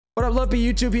What up, Lumpy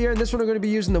YouTube here, and this one we're going to be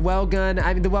using the WELGUN.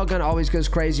 I mean, the WELGUN always goes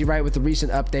crazy, right? With the recent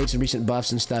updates and recent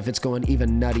buffs and stuff, it's going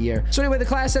even nuttier. So anyway, the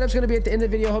class setup's going to be at the end of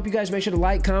the video. Hope you guys make sure to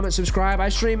like, comment, subscribe. I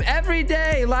stream every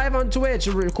day live on Twitch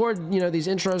and record, you know, these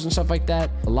intros and stuff like that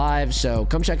live. So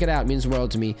come check it out. It means the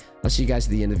world to me. I'll see you guys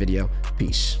at the end of the video.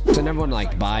 Peace. So I never want to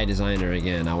like buy designer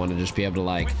again. I want to just be able to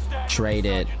like trade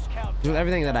it. With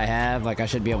everything that I have, like I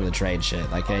should be able to trade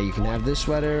shit. Like, hey, you can have this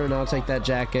sweater and I'll take that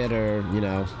jacket, or, you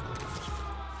know,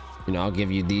 I'll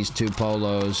give you these 2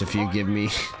 polos if you give me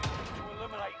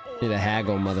need to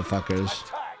haggle, motherfuckers.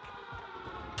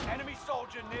 Enemy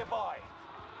soldier nearby.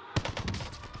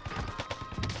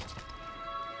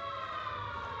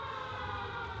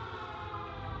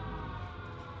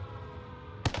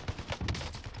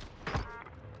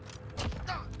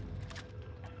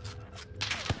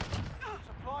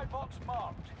 Supply box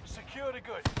marked. Secure the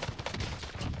goods.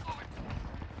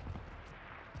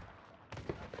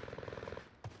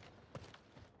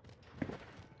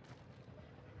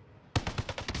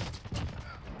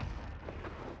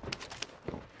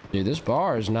 Dude, this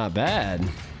bar is not bad.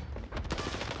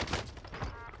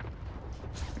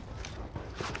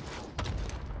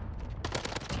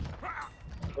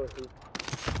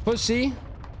 Pussy.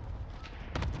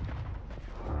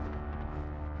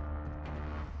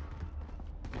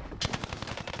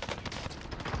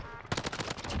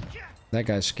 That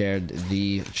guy scared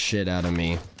the shit out of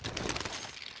me.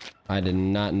 I did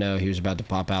not know he was about to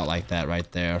pop out like that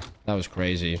right there. That was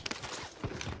crazy.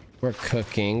 We're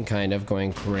cooking, kind of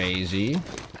going crazy.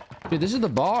 Dude, this is the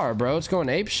bar, bro. It's going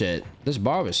ape shit. This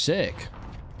bar was sick.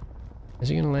 Is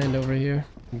he gonna land over here?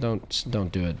 Don't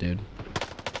do it, dude.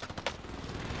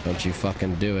 Don't you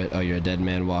fucking do it. Oh, you're a dead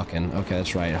man walking. Okay,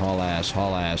 that's right. Haul ass,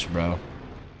 bro.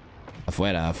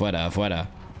 Afuera, afuera, afuera.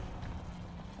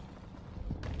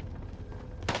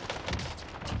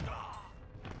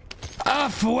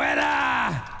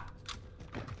 Afuera!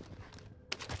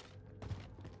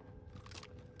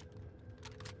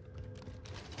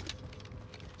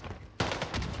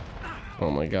 Oh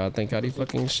my god, thank god he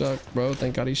fucking sucked, bro.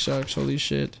 Thank god he sucks. Holy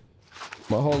shit.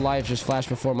 My whole life just flashed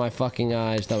before my fucking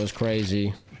eyes. That was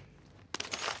crazy.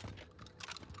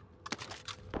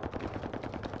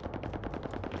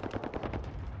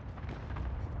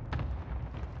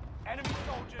 Enemy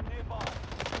soldier nearby.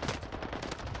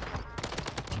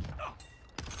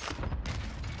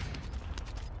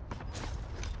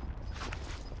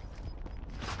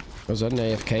 Was that an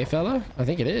AFK fella? I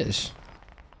think it is.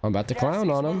 I'm about to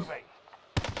clown on him.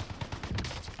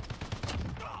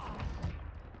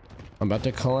 I'm about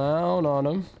to clown on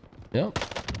him. Yep.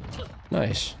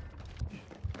 Nice.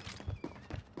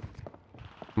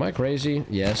 Am I crazy?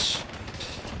 Yes.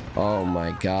 Oh my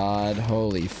god.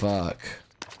 Holy fuck.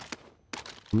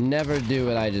 Never do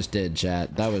what I just did,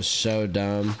 chat. That was so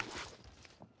dumb.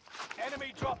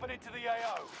 Enemy dropping into the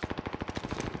AO.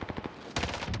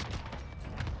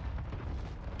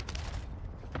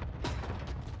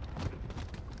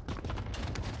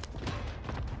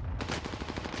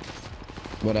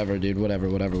 Whatever, dude. Whatever.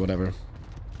 Got a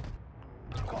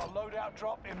loadout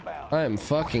drop inbound. I am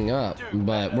fucking up,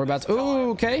 but we're about to... Ooh,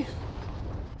 okay.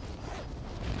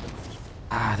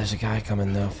 Ah, there's a guy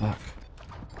coming though. Fuck.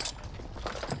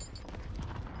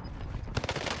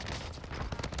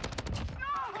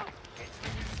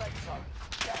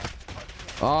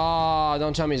 Oh,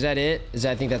 don't tell me. Is that it?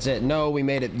 I think that's it. No, we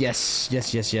made it. Yes.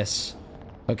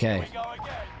 Okay.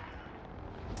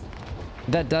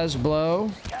 That does blow.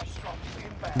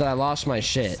 That I lost my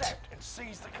shit.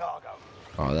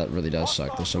 Oh, that really does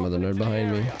suck. There's some other nerd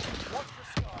behind me.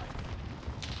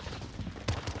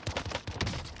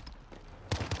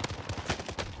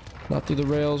 Not through the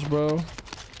rails, bro.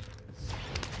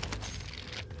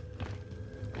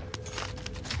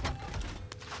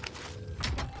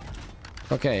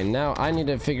 Okay, now I need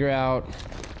to figure out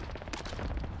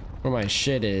where my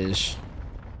shit is.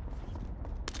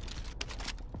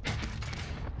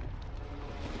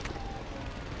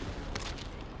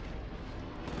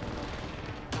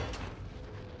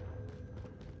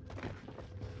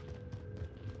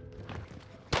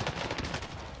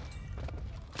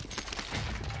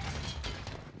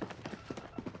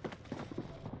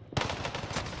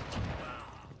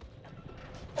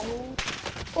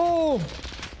 Oh!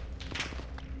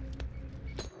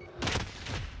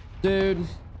 Dude.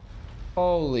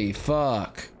 Holy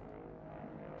fuck.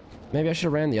 Maybe I should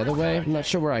have ran the other way. I'm not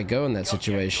sure where I go in that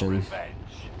situation.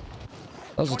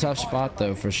 That was a tough spot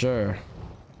though, for sure.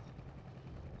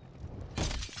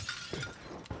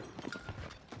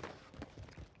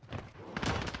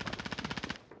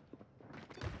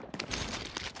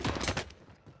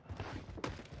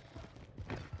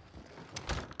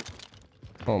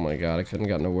 Oh my god, I couldn't have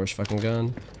gotten a worse fucking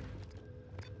gun.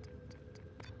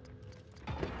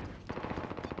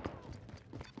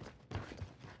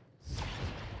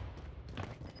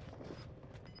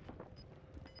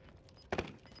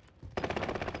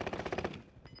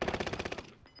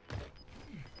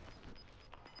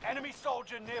 Enemy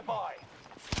soldier nearby.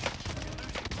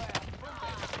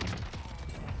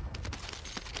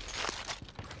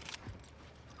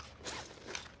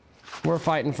 We're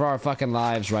fighting for our fucking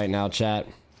lives right now, chat.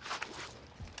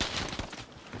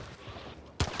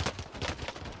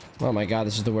 Oh my god,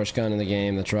 this is the worst gun in the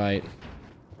game. That's right.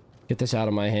 Get this out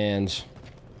of my hands.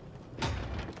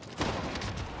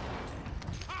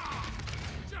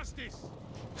 Justice.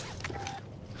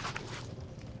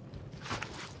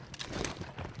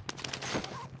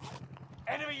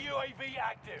 Enemy UAV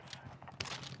active.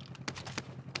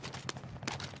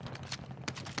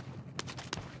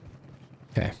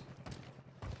 Okay.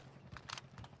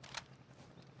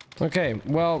 Okay,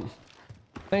 well,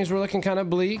 things were looking kind of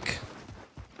bleak.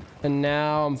 And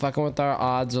now I'm fucking with our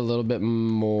odds a little bit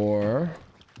more. I'm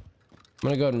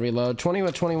gonna go ahead and reload. 20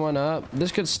 with 21 up.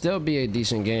 This could still be a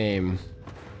decent game.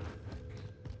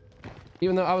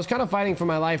 Even though I was kind of fighting for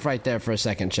my life right there for a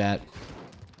second, chat.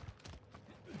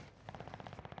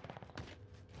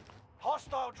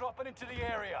 Hostile dropping into the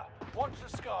area. Watch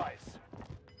the skies.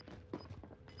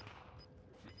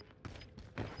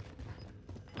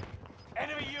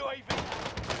 Enemy UAV.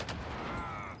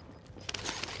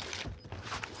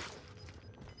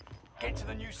 Get to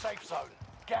the new safe zone.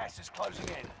 Gas is closing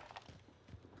in.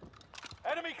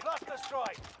 Enemy cluster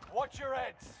strike. Watch your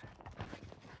heads.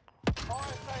 Fire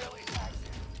sale is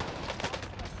active.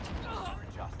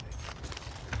 Justice.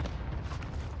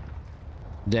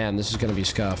 Damn, this is gonna be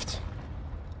scuffed.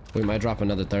 We might drop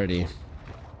another 30.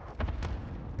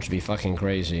 Which would be fucking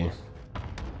crazy.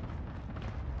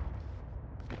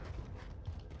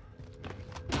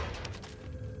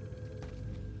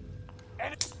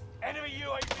 Enemy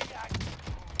UAV active.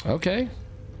 Okay.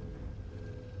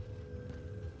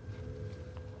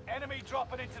 Enemy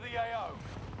dropping into the AO.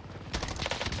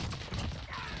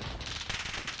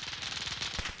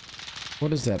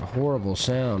 What is that horrible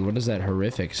sound? What is that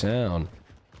horrific sound?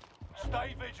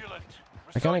 Stay vigilant.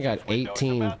 I kind of got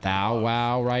 18 thou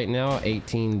wow right now.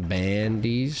 18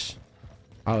 bandies.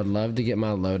 I would love to get my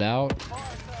loadout.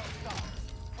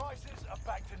 Prices are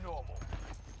back to normal.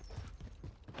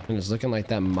 And it's looking like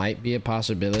that might be a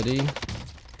possibility.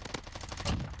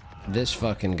 This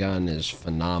fucking gun is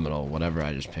phenomenal. Whatever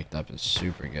I just picked up is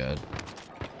super good.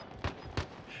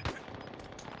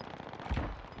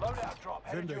 Loadout drop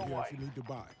headed Vendor your here way. if you need to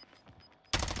buy.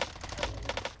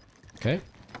 Okay.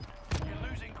 You're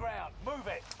losing ground. Move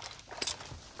it.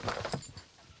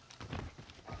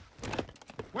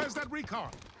 Where's that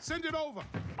recon? Send it over.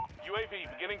 UAV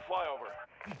beginning flyover.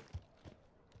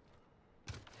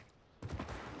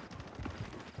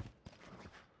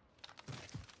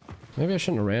 Maybe I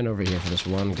shouldn't have ran over here for this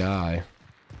one guy.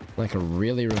 Like a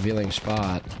really revealing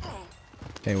spot.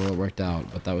 Okay, well it worked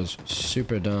out, but that was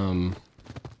super dumb.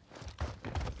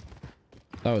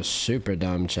 That was super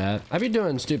dumb, chat. I be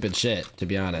doing stupid shit, to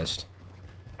be honest.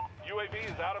 UAV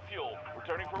is out of fuel.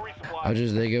 Returning for resupply. I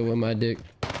just dig it with my dick.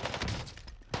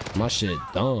 My shit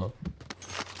dumb.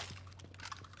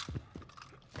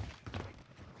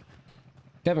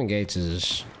 Kevin Gates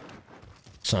is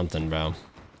something, bro.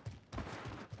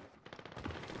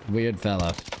 Weird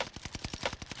fella.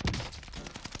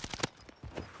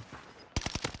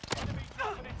 Enemy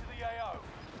dropping into the AO.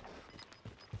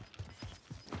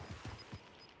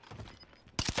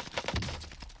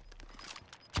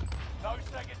 No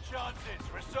second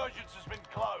chances. Resurgence has been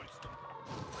closed.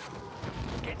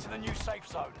 Get to the new safe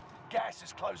zone. Gas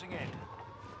is closing in.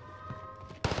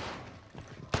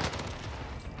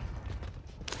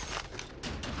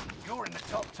 You're in the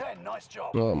top 10. Nice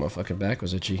job. Oh, my fucking back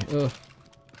was itchy. Ugh.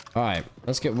 Alright,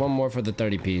 let's get one more for the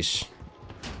 30 piece.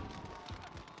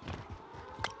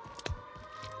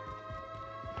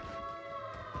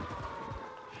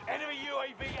 Enemy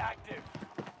UAV active.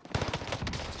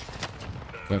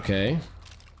 Okay.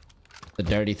 The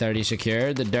dirty 30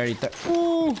 secured. The dirty 30.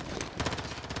 Ooh!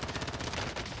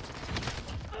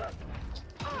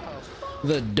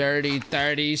 The dirty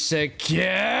 30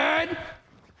 secured.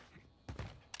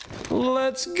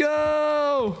 Let's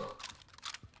go.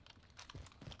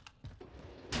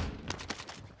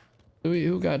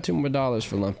 Who got $2 more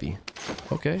for Lumpy?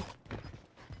 Okay.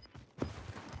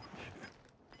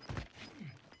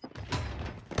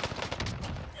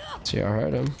 See, I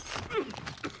heard him.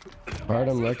 Heard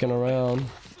him lurking around.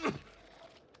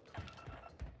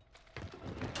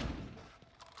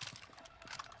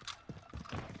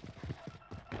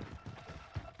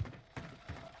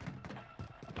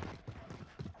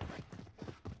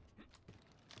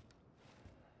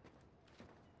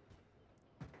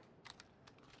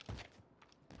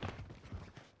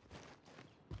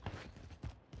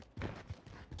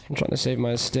 I'm trying to save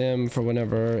my stim for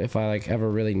whenever, if I like ever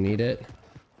really need it.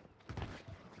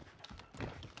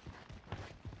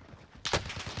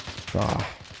 Ah.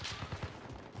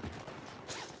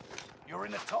 You're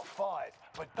in the top 5,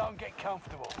 but don't get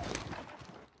comfortable.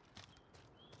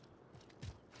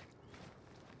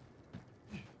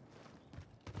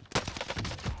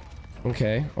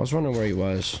 Okay, I was wondering where he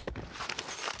was.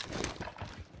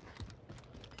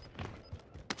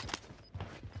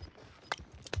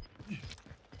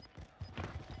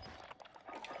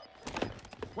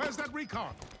 Where's that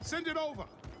recon? Send it over.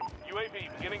 UAV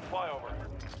beginning flyover.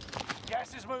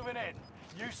 Gas is moving in.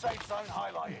 New safe zone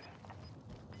highlighted.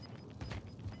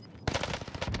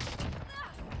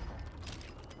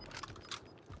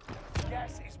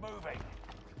 Gas is moving.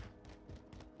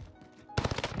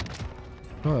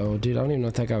 Oh, dude, I don't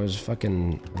even think I was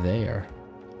fucking there.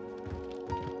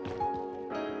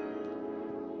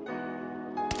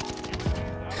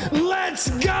 Let's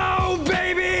go,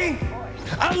 baby!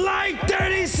 I like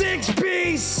 36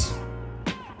 piece!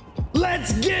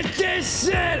 Let's get this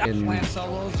shit! Plant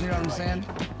solos, you know what I'm saying?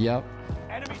 Yep.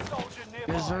 Enemy soldier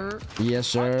nearby. Yes, sir. Yes,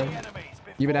 sir.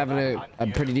 You've been having a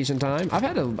pretty decent time? I've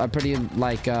had a pretty,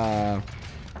 like, At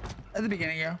the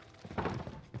beginning, yeah.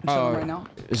 I'm chilling right now.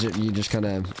 Is it you just kind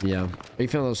of, yeah. Are you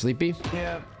feeling a little sleepy?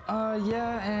 Yeah.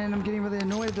 Yeah, and I'm getting really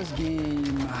annoyed with this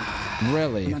game.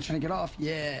 Really? I'm not trying to get off.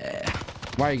 Yeah.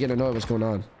 Why are you getting annoyed? What's going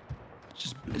on?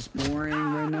 It's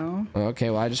boring right now. Okay,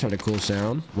 well, I just heard a cool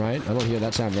sound, right? I don't hear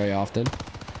that sound very often.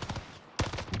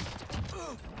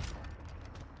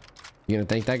 You gonna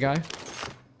thank that guy?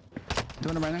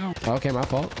 Doing it right now. Okay, my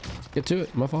fault. Get to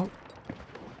it. My fault.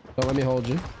 Don't let me hold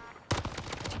you.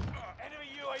 Enemy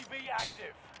UAV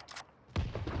active.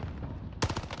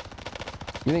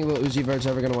 You think little Uzi Vert's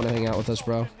ever gonna want to hang out with us,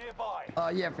 bro?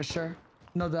 Nearby. Yeah, for sure.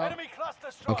 No doubt. Enemy cluster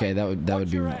strike. Okay, that would Watch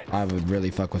be. your head. I would really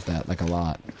fuck with that, like a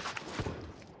lot.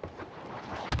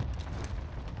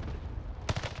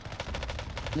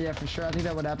 Yeah, for sure. I think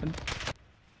that would happen.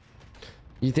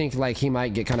 You think like he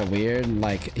might get kind of weird,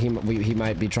 like he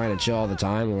might be trying to chill all the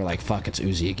time, and we're like, fuck, it's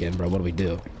Uzi again, bro. What do we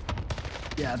do?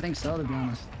 Yeah, I think so, to be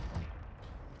honest.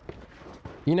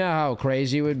 You know how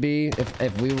crazy it would be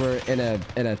if we were in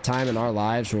a time in our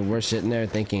lives where we're sitting there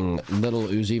thinking little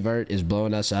Uzi Vert is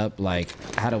blowing us up. Like,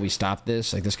 how do we stop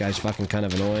this? Like, this guy's fucking kind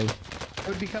of annoying. It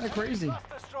would be kind of crazy.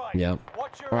 Cluster strike. Yep.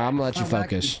 Watch your All right, I'm gonna head. let you Oh, back-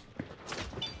 focus.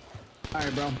 All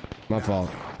right, bro. My fault.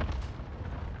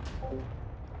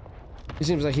 He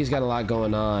seems like he's got a lot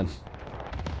going on.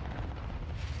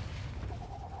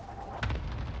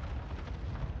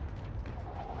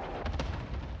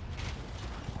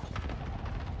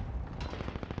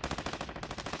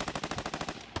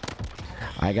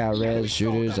 I got red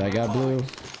shooters, I got blue.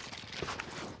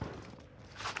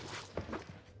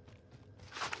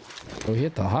 Oh, he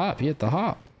hit the hop, he hit the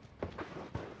hop.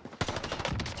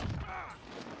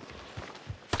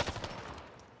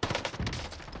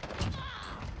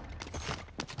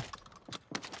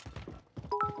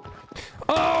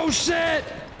 Oh shit!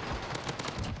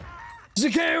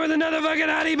 Zakir with another fucking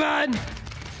hottie bud!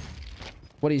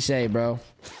 What do you say, bro?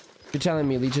 You're telling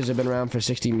me leeches have been around for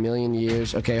 60 million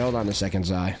years? Okay, hold on a second,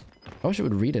 Zai. I wish it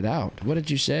would read it out. What did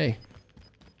you say?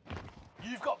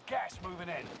 You've got gas moving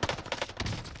in.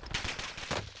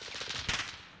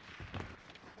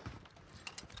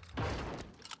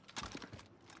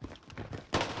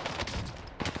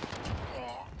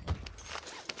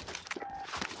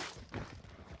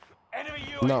 Enemy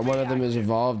UAV Not one of them is active.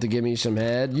 evolved to give me some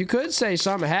head. You could say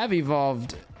some have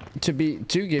evolved to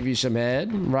give you some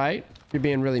head, right? You're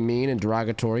being really mean and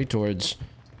derogatory towards,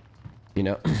 you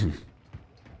know,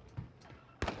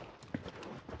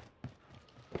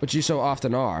 which you so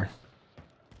often are.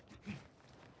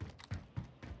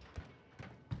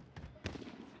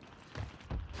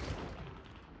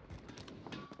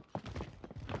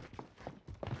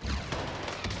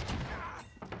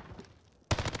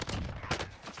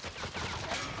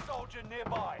 Enemy soldier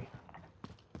nearby.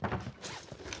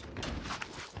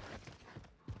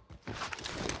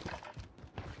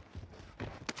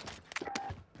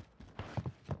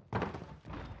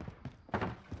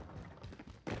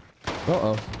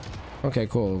 Uh-oh. Okay,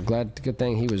 cool. Good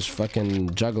thing he was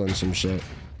fucking juggling some shit.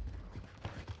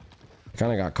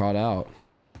 Kinda got caught out.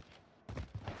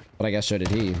 But I guess so did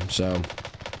he, so...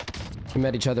 We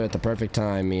met each other at the perfect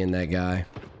time, me and that guy.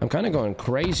 I'm kinda going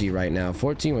crazy right now.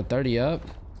 14 with 30 up.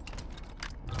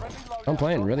 Friendly loadout I'm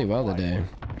playing really well online. today.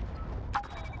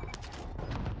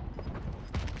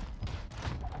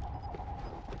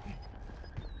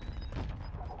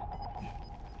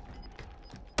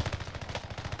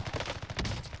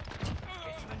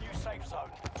 Get to the new safe zone.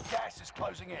 Gas is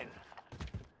closing in.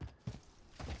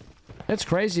 It's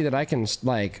crazy that I can,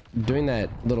 like, doing that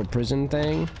little prison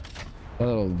thing, that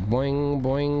little boing,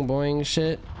 boing, boing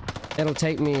shit. It'll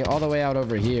take me all the way out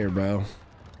over here, bro.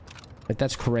 Like,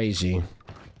 that's crazy.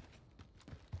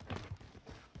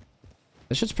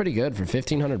 This shit's pretty good for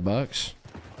 1,500 bucks.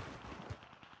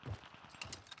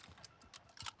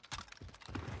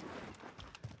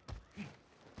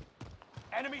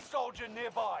 Enemy soldier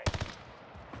nearby.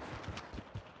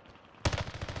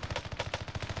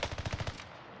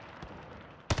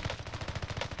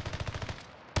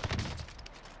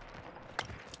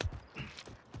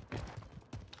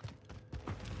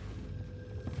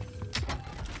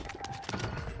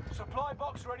 Supply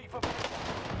box ready for...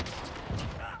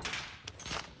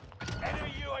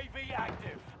 Enemy UAV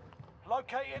active.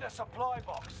 Located a supply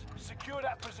box. Secure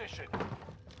that position.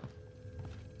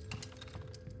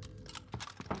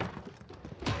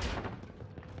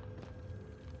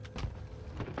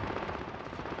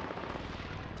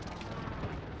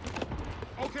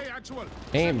 Okay, actual.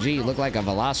 AMG look like a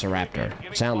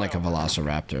velociraptor. Sound like a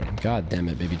velociraptor. God damn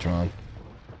it, baby Tron.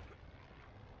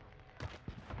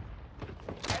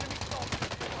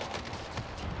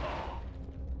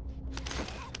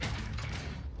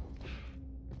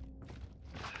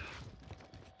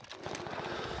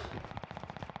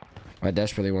 I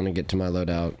desperately want to get to my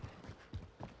loadout.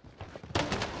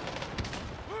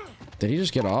 Did he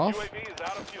just get off? UAV is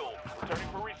out of fuel. Returning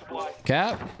for resupply.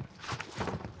 Cap?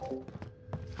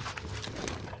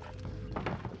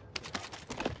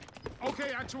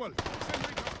 Okay, actual. Send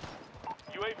recon.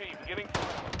 UAV beginning.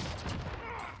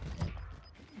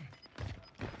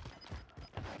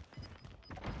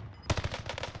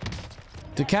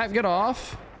 Did Cap get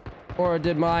off? Or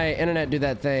did my internet do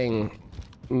that thing?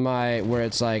 Where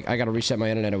it's like, I gotta reset my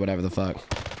internet or whatever the fuck.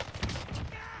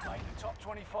 Made the top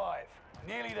 25.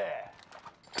 Nearly there.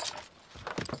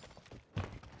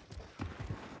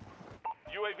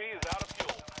 UAV is out of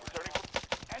fuel. Returning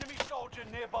for... Enemy soldier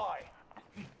nearby.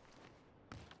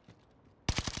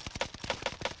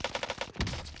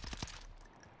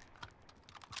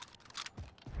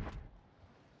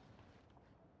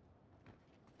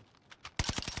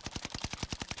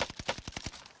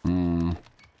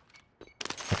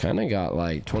 I kind of got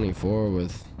like 24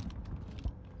 with,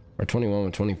 or 21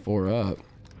 with 24 up.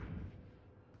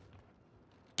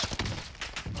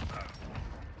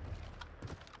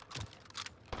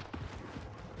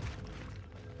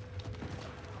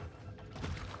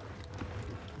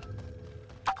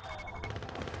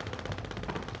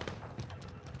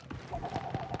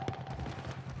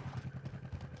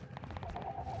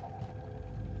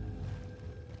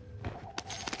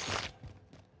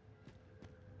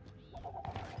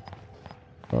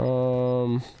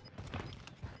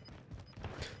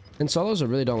 And solos I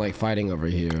really don't like fighting over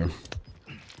here.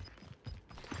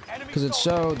 Because it's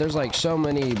so, there's like so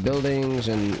many buildings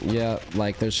and yeah,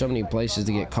 like there's so many places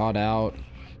to get caught out.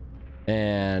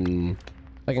 And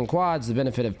like in quads, the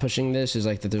benefit of pushing this is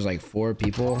like that there's like 4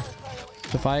 people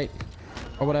to fight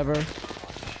or whatever.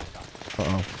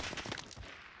 Uh-oh.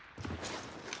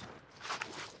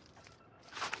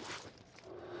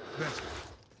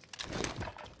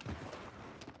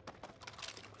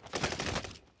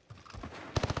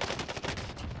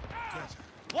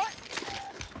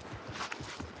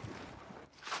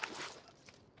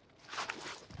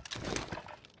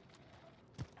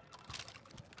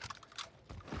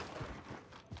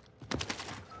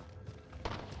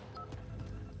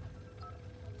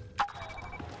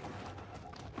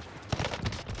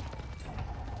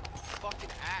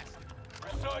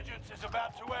 Resurgence is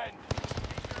about to end.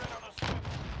 Keep your head on a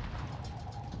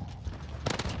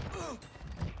swivel.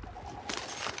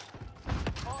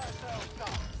 Fire sales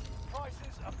done.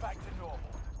 Prices are back to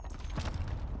normal.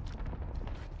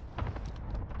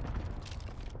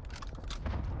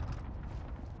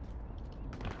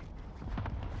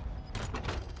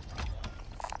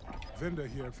 Vendor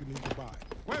here if you need to buy.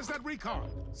 Where's that recon?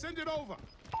 Send it over.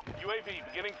 UAV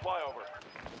beginning flyover.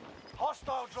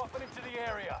 Hostile dropping into the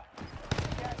area.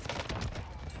 Yes.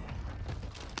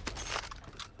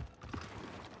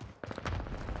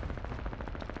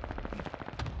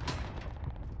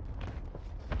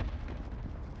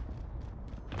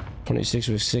 $26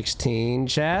 with 16,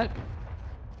 chat.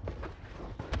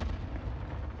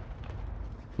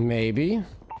 Maybe.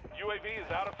 UAV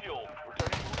is out of fuel.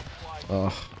 Returning to resupply.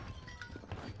 Ugh.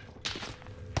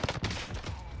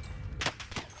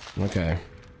 Okay.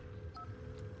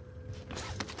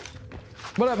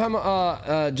 What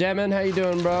up, Jammin? How you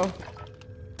doing, bro?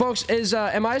 Folks,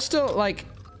 am I still like,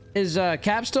 is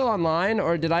Cap still online,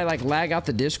 or did I like lag out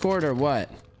the Discord or what?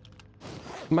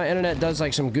 My internet does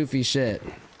like some goofy shit.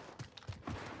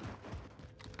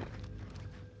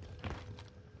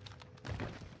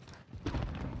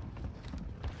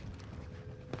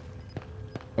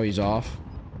 Oh, he's off.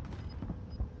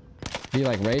 Did he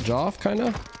like rage off, kind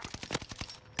of?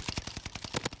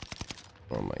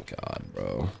 Oh my god,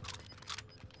 bro.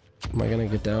 Am I gonna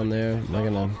get down there? Am I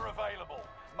gonna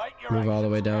move all the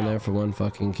way down there for one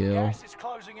fucking kill?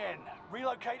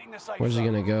 Where's he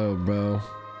gonna go, bro?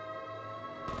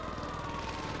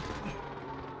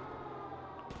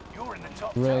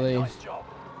 Really?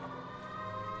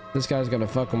 This guy's gonna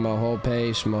fuck with my whole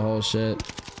pace, my whole shit.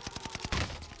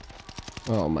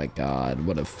 Oh my god,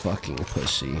 what a fucking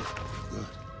pussy.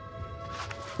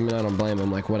 I mean, I don't blame him.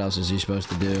 Like, what else is he supposed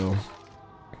to do?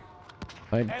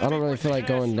 I don't really feel like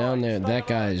going down there. That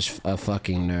guy's a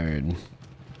fucking nerd.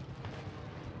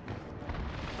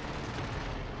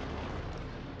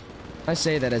 I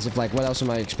say that as if, like, what else am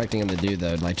I expecting him to do,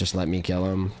 though? Like, just let me kill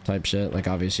him type shit. Like,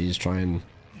 obviously he's trying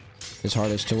his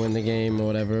hardest to win the game or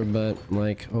whatever, but,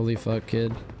 like, holy fuck,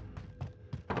 kid.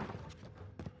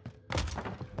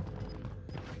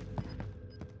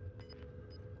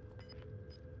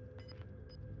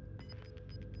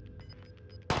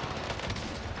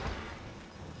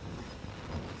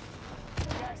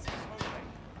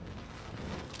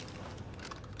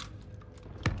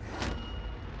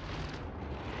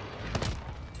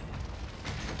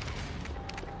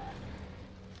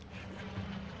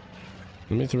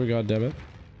 Let me through, goddammit.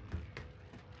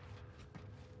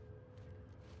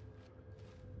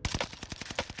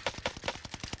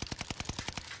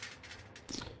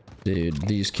 Dude,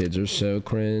 these kids are so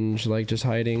cringe. Like, just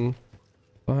hiding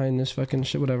behind this fucking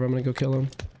shit. Whatever, I'm gonna go kill him.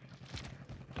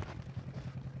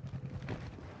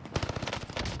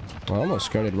 I almost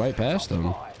skirted right past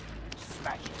them.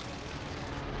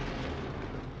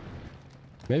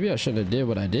 Maybe I shouldn't have did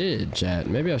what I did, chat.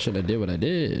 Maybe I shouldn't have did what I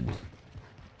did.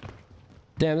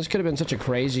 Damn, this could have been such a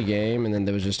crazy game, and then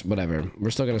there was just whatever. We're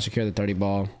still gonna secure the 30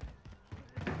 ball.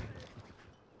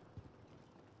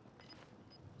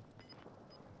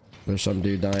 There's some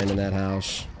dude dying in that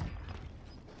house.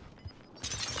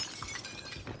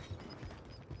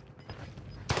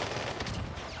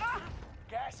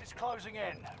 Gas is closing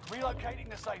in. Relocating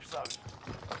the safe zone.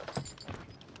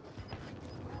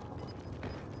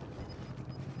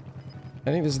 I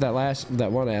think this is that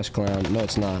one ass clown. No,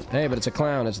 it's not. Hey, but it's a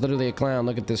clown. It's literally a clown.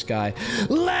 Look at this guy.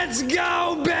 Let's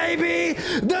go, baby!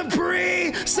 The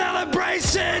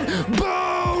pre-celebration!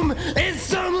 Boom! It's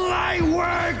some light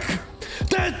work!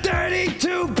 The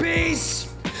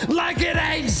 32-piece! Like it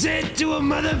ain't shit to a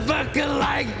motherfucker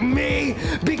like me!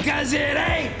 Because it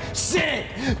ain't shit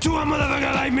to a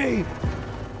motherfucker like me!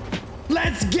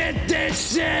 Let's get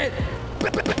this shit!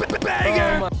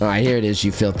 Banger! Alright, here it is,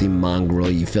 you filthy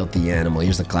mongrel, you filthy animal.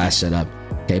 Here's the class setup.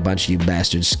 Okay, a bunch of you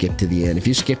bastards skip to the end. If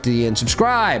you skip to the end,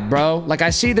 subscribe, bro. Like,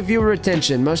 I see the viewer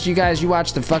retention. Most of you guys, you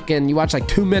watch like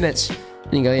 2 minutes.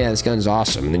 And you go, yeah, this gun's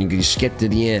awesome. And then you skip to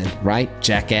the end, right?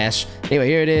 Jackass. Anyway,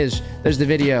 here it is. There's the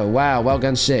video. Wow,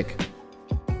 WELGUN sick.